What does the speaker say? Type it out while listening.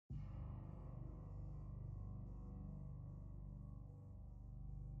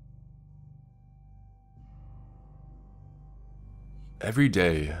Every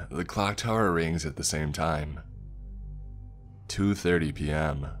day, the clock tower rings at the same time. 2:30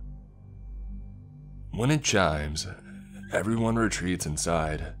 p.m. When it chimes, everyone retreats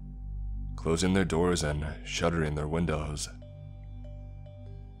inside, closing their doors and shuttering their windows.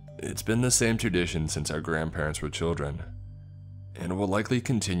 It's been the same tradition since our grandparents were children, and will likely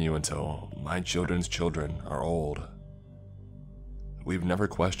continue until my children's children are old. We've never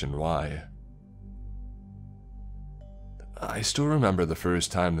questioned why. I still remember the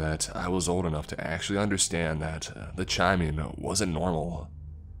first time that I was old enough to actually understand that the chiming wasn't normal.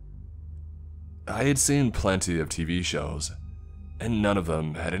 I had seen plenty of TV shows, and none of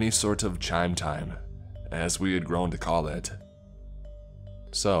them had any sort of chime time, as we had grown to call it.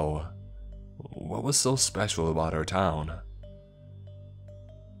 So, what was so special about our town?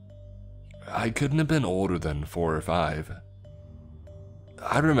 I couldn't have been older than 4 or 5.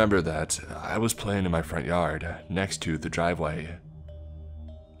 I remember that I was playing in my front yard, next to the driveway.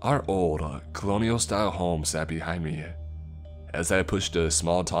 Our old, colonial-style home sat behind me, as I pushed a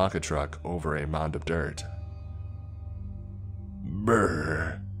small Tonka truck over a mound of dirt.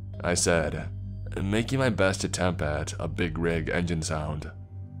 "Brr," I said, making my best attempt at a big rig engine sound.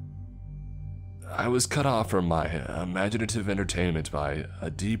 I was cut off from my imaginative entertainment by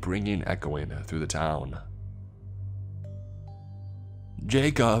a deep ringing echoing through the town.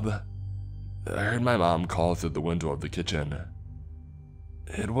 "Jacob," I heard my mom call through the window of the kitchen.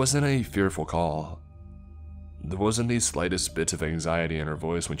 It wasn't a fearful call. There wasn't the slightest bit of anxiety in her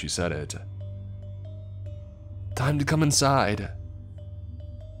voice when she said it. "Time to come inside."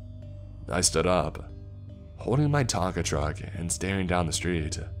 I stood up, holding my Tonka truck and staring down the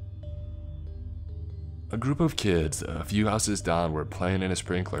street. A group of kids a few houses down were playing in a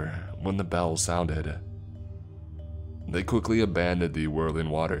sprinkler when the bell sounded. They quickly abandoned the whirling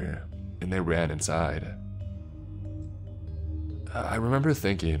water, and they ran inside. I remember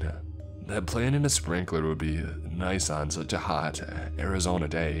thinking that playing in a sprinkler would be nice on such a hot Arizona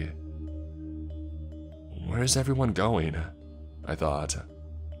day. Where is everyone going? I thought,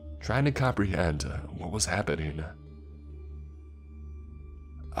 trying to comprehend what was happening.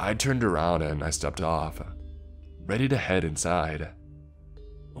 I turned around and I stepped off, ready to head inside,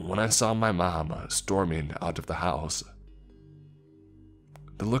 when I saw my mom storming out of the house.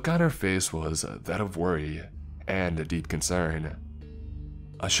 The look on her face was that of worry and deep concern,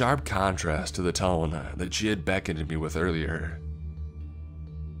 a sharp contrast to the tone that she had beckoned me with earlier.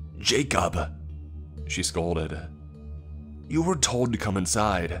 "Jacob," she scolded. "You were told to come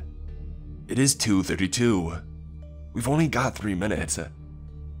inside. It is 2:32. We've only got 3 minutes.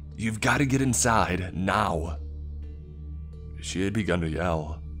 You've got to get inside now." She had begun to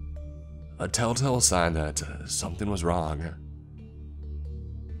yell, a telltale sign that something was wrong.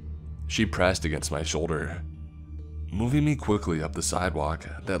 She pressed against my shoulder, moving me quickly up the sidewalk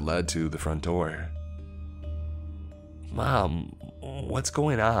that led to the front door. "Mom, what's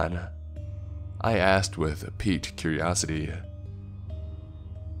going on?" I asked with piqued curiosity.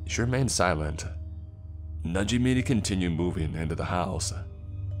 She remained silent, nudging me to continue moving into the house.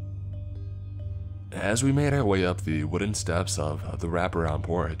 As we made our way up the wooden steps of the wraparound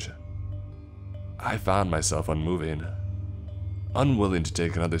porch, I found myself unmoving, unwilling to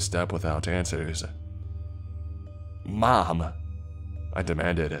take another step without answers. "Mom," I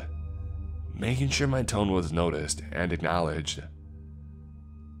demanded, making sure my tone was noticed and acknowledged.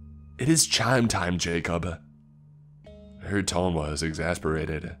 "It is chime time, Jacob." Her tone was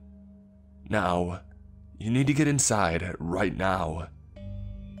exasperated. "Now, you need to get inside right now.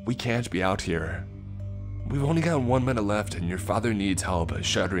 We can't be out here. We've only got 1 minute left and your father needs help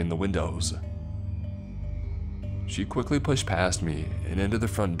shuttering the windows." She quickly pushed past me and into the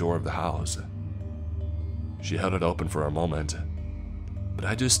front door of the house. She held it open for a moment, but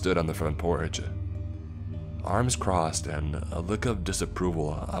I just stood on the front porch, arms crossed and a look of disapproval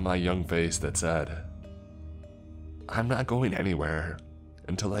on my young face that said, "I'm not going anywhere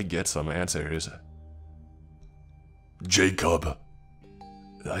until I get some answers." "Jacob,"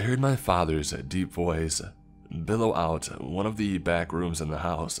 I heard my father's deep voice billow out one of the back rooms in the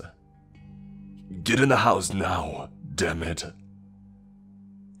house. "Get in the house now, damn it."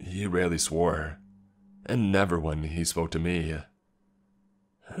 He rarely swore, and never when he spoke to me.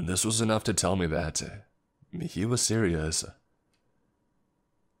 This was enough to tell me that he was serious.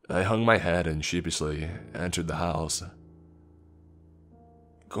 I hung my head and sheepishly entered the house.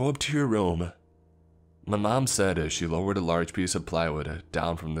 "Go up to your room," my mom said as she lowered a large piece of plywood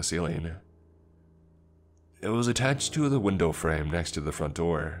down from the ceiling. It was attached to the window frame next to the front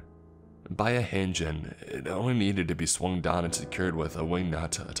door by a hinge, and it only needed to be swung down and secured with a wing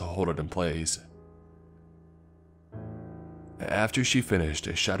nut to hold it in place. After she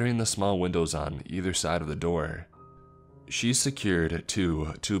finished shuttering the small windows on either side of the door, she secured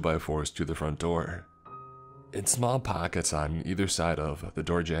two 2x4s to the front door, and small pockets on either side of the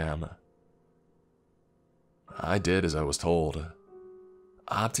door jamb. I did as I was told,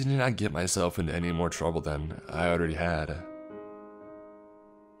 opting to not get myself into any more trouble than I already had.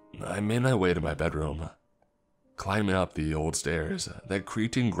 I made my way to my bedroom, climbing up the old stairs that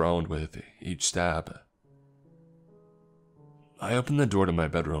creaked and groaned with each step. I opened the door to my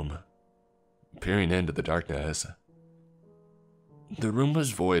bedroom, peering into the darkness. The room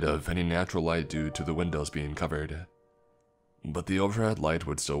was void of any natural light due to the windows being covered, but the overhead light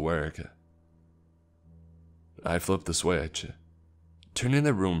would still work. I flipped the switch, turning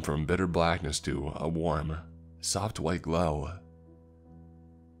the room from bitter blackness to a warm, soft white glow.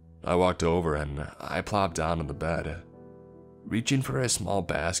 I walked over and I plopped down on the bed, reaching for a small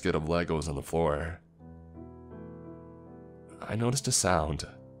basket of Legos on the floor. I noticed a sound.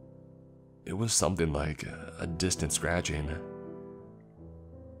 It was something like a distant scratching.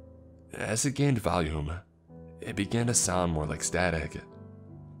 As it gained volume, it began to sound more like static.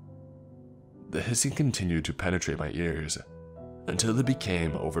 The hissing continued to penetrate my ears until it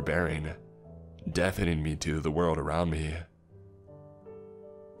became overbearing, deafening me to the world around me.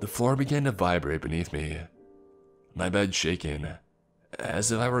 The floor began to vibrate beneath me, my bed shaking,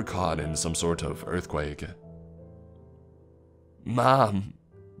 as if I were caught in some sort of earthquake. "Mom!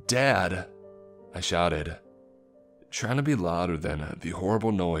 Dad!" I shouted, trying to be louder than the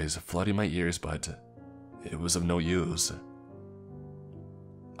horrible noise flooding my ears, but it was of no use.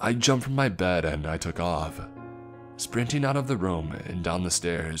 I jumped from my bed and I took off, sprinting out of the room and down the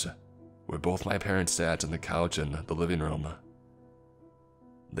stairs, where both my parents sat on the couch in the living room.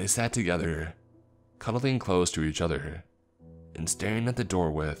 They sat together, cuddling close to each other, and staring at the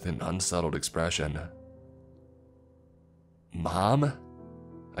door with an unsettled expression. "Mom?"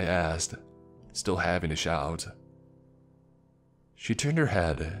 I asked, still having to shout. She turned her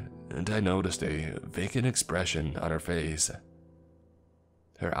head, and I noticed a vacant expression on her face.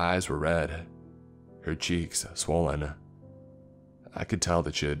 Her eyes were red, her cheeks swollen. I could tell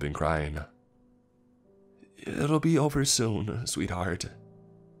that she had been crying. "It'll be over soon, sweetheart,"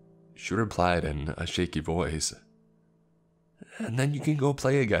 she replied in a shaky voice. "And then you can go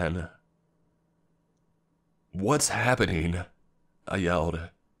play again." "What's happening?" I yelled,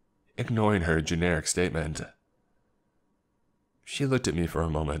 ignoring her generic statement. She looked at me for a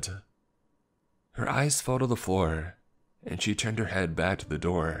moment. Her eyes fell to the floor, and she turned her head back to the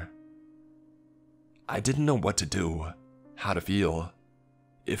door. I didn't know what to do, how to feel,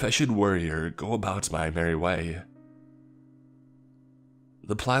 if I should worry or go about my merry way.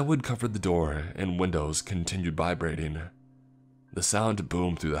 The plywood covered the door and windows continued vibrating. The sound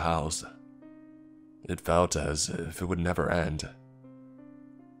boomed through the house. It felt as if it would never end.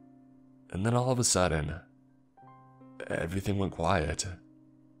 And then all of a sudden, everything went quiet.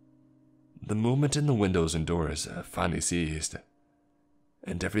 The movement in the windows and doors finally ceased,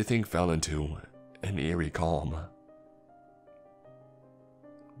 and everything fell into an eerie calm.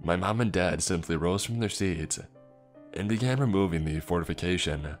 My mom and dad simply rose from their seats and began removing the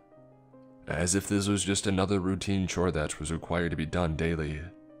fortification, as if this was just another routine chore that was required to be done daily.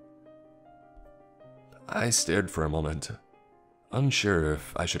 I stared for a moment, unsure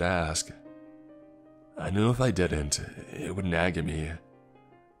if I should ask. I knew if I didn't, it would nag at me,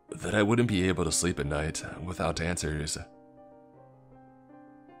 that I wouldn't be able to sleep at night without answers.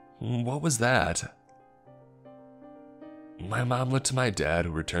 "What was that?" My mom looked to my dad,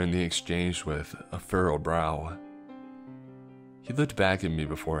 who returned the exchange with a furrowed brow. He looked back at me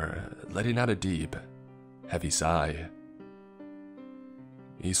before letting out a deep, heavy sigh.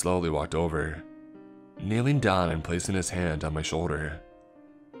 He slowly walked over, kneeling down and placing his hand on my shoulder.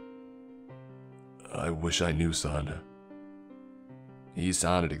 "I wish I knew, son." He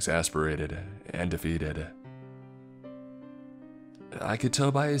sounded exasperated and defeated. I could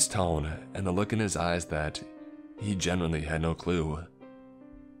tell by his tone and the look in his eyes that he genuinely had no clue,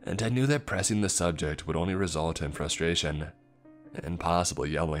 and I knew that pressing the subject would only result in frustration and possibly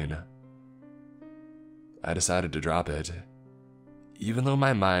yelling. I decided to drop it, even though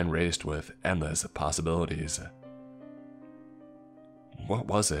my mind raced with endless possibilities. What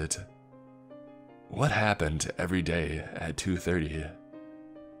was it? What happened every day at 2:30?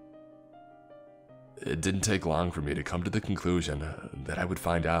 It didn't take long for me to come to the conclusion that I would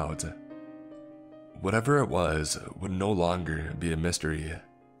find out. Whatever it was would no longer be a mystery.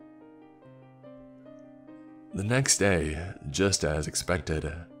 The next day, just as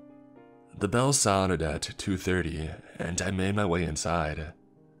expected, the bell sounded at 2:30 and I made my way inside.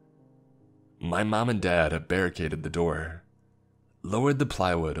 My mom and dad barricaded the door, lowered the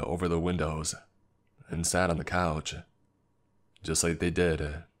plywood over the windows, and sat on the couch, just like they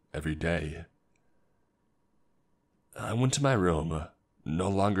did every day. I went to my room, no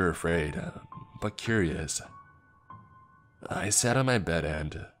longer afraid, but curious. I sat on my bed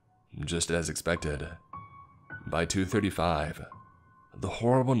and, just as expected, by 2:35, the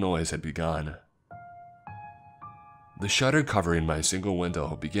horrible noise had begun. The shutter covering my single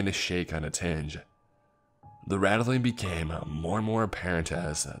window began to shake on its hinge. The rattling became more and more apparent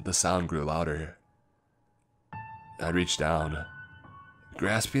as the sound grew louder. I reached down,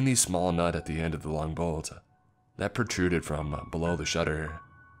 grasping the small nut at the end of the long bolt that protruded from below the shutter,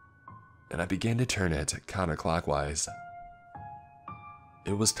 and I began to turn it counterclockwise.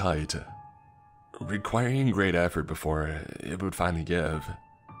 It was tight, requiring great effort before it would finally give.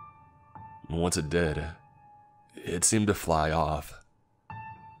 Once it did, it seemed to fly off.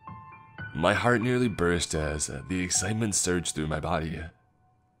 My heart nearly burst as the excitement surged through my body.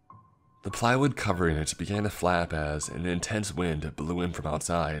 The plywood covering it began to flap as an intense wind blew in from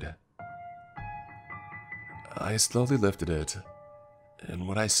outside. I slowly lifted it, and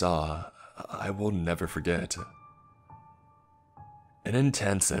what I saw, I will never forget. An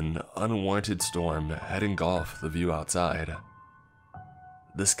intense and unwarranted storm had engulfed the view outside.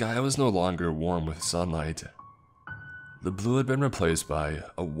 The sky was no longer warm with sunlight. The blue had been replaced by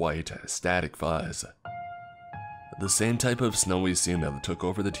a white, static fuzz. The same type of snowy scene that took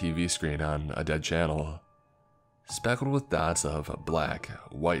over the TV screen on a dead channel, speckled with dots of black,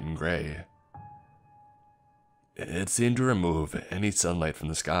 white, and gray. It seemed to remove any sunlight from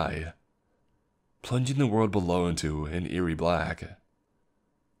the sky, plunging the world below into an eerie black.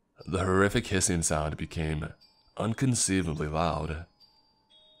 The horrific hissing sound became inconceivably loud.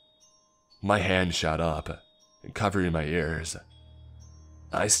 My hand shot up, covering my ears.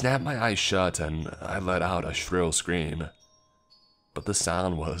 I snapped my eyes shut and I let out a shrill scream, but the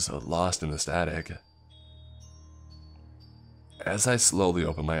sound was lost in the static. As I slowly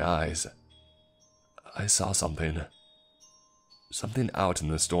opened my eyes, I saw something out in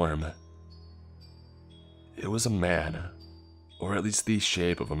the storm. It was a man, or at least the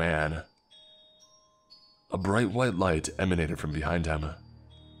shape of a man. A bright white light emanated from behind him.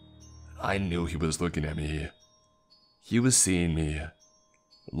 I knew he was looking at me. He was seeing me,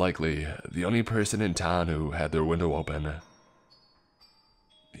 likely the only person in town who had their window open.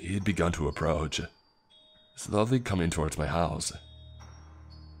 He had begun to approach, slowly coming towards my house.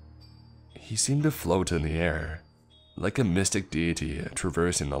 He seemed to float in the air, like a mystic deity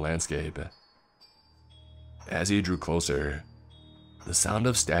traversing the landscape. As he drew closer, the sound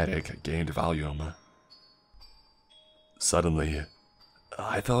of static gained volume. Suddenly,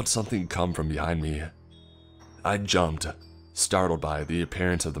 I felt something come from behind me. I jumped, startled by the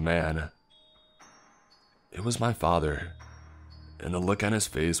appearance of the man. It was my father, and the look on his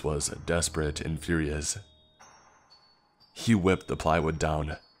face was desperate and furious. He whipped the plywood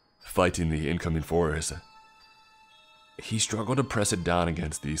down, fighting the incoming force. He struggled to press it down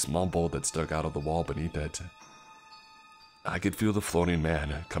against the small bolt that stuck out of the wall beneath it. I could feel the floating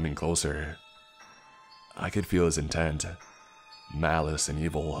man coming closer. I could feel his intent, malice and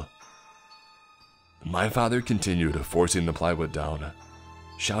evil. My father continued forcing the plywood down,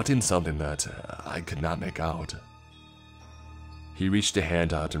 shouting something that I could not make out. He reached a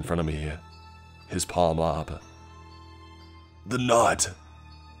hand out in front of me, his palm up. "The nut!"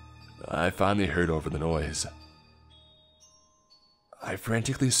 I finally heard over the noise. I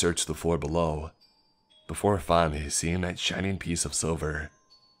frantically searched the floor below, before finally seeing that shining piece of silver.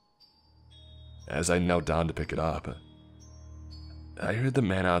 As I knelt down to pick it up, I heard the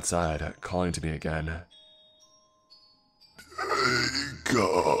man outside calling to me again.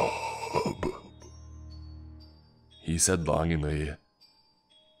 "Jacob," he said longingly.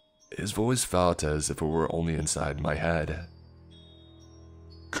 His voice felt as if it were only inside my head.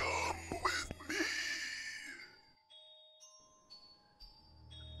 "Come with me."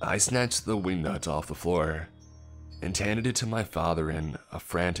 I snatched the wing nut off the floor and handed it to my father in a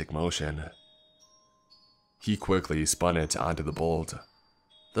frantic motion. He quickly spun it onto the bolt,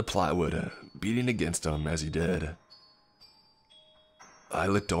 the plywood beating against him as he did. I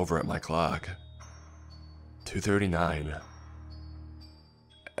looked over at my clock. 2:39.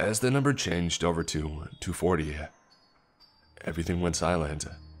 As the number changed over to 2:40, everything went silent.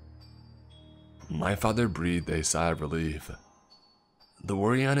 My father breathed a sigh of relief, the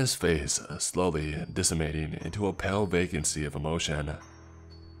worry on his face slowly dissipating into a pale vacancy of emotion.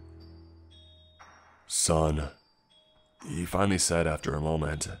 "Son," he finally said after a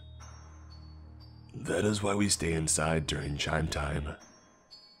moment, "that is why we stay inside during chime time."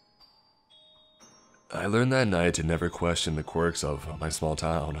 I learned that night to never question the quirks of my small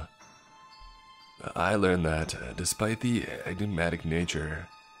town. I learned that, despite the enigmatic nature,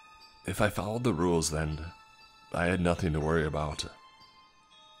 if I followed the rules, then I had nothing to worry about.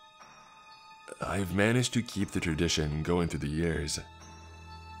 I've managed to keep the tradition going through the years.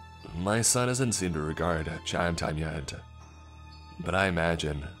 My son hasn't seemed to regard chime time yet, but I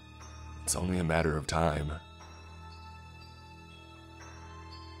imagine it's only a matter of time.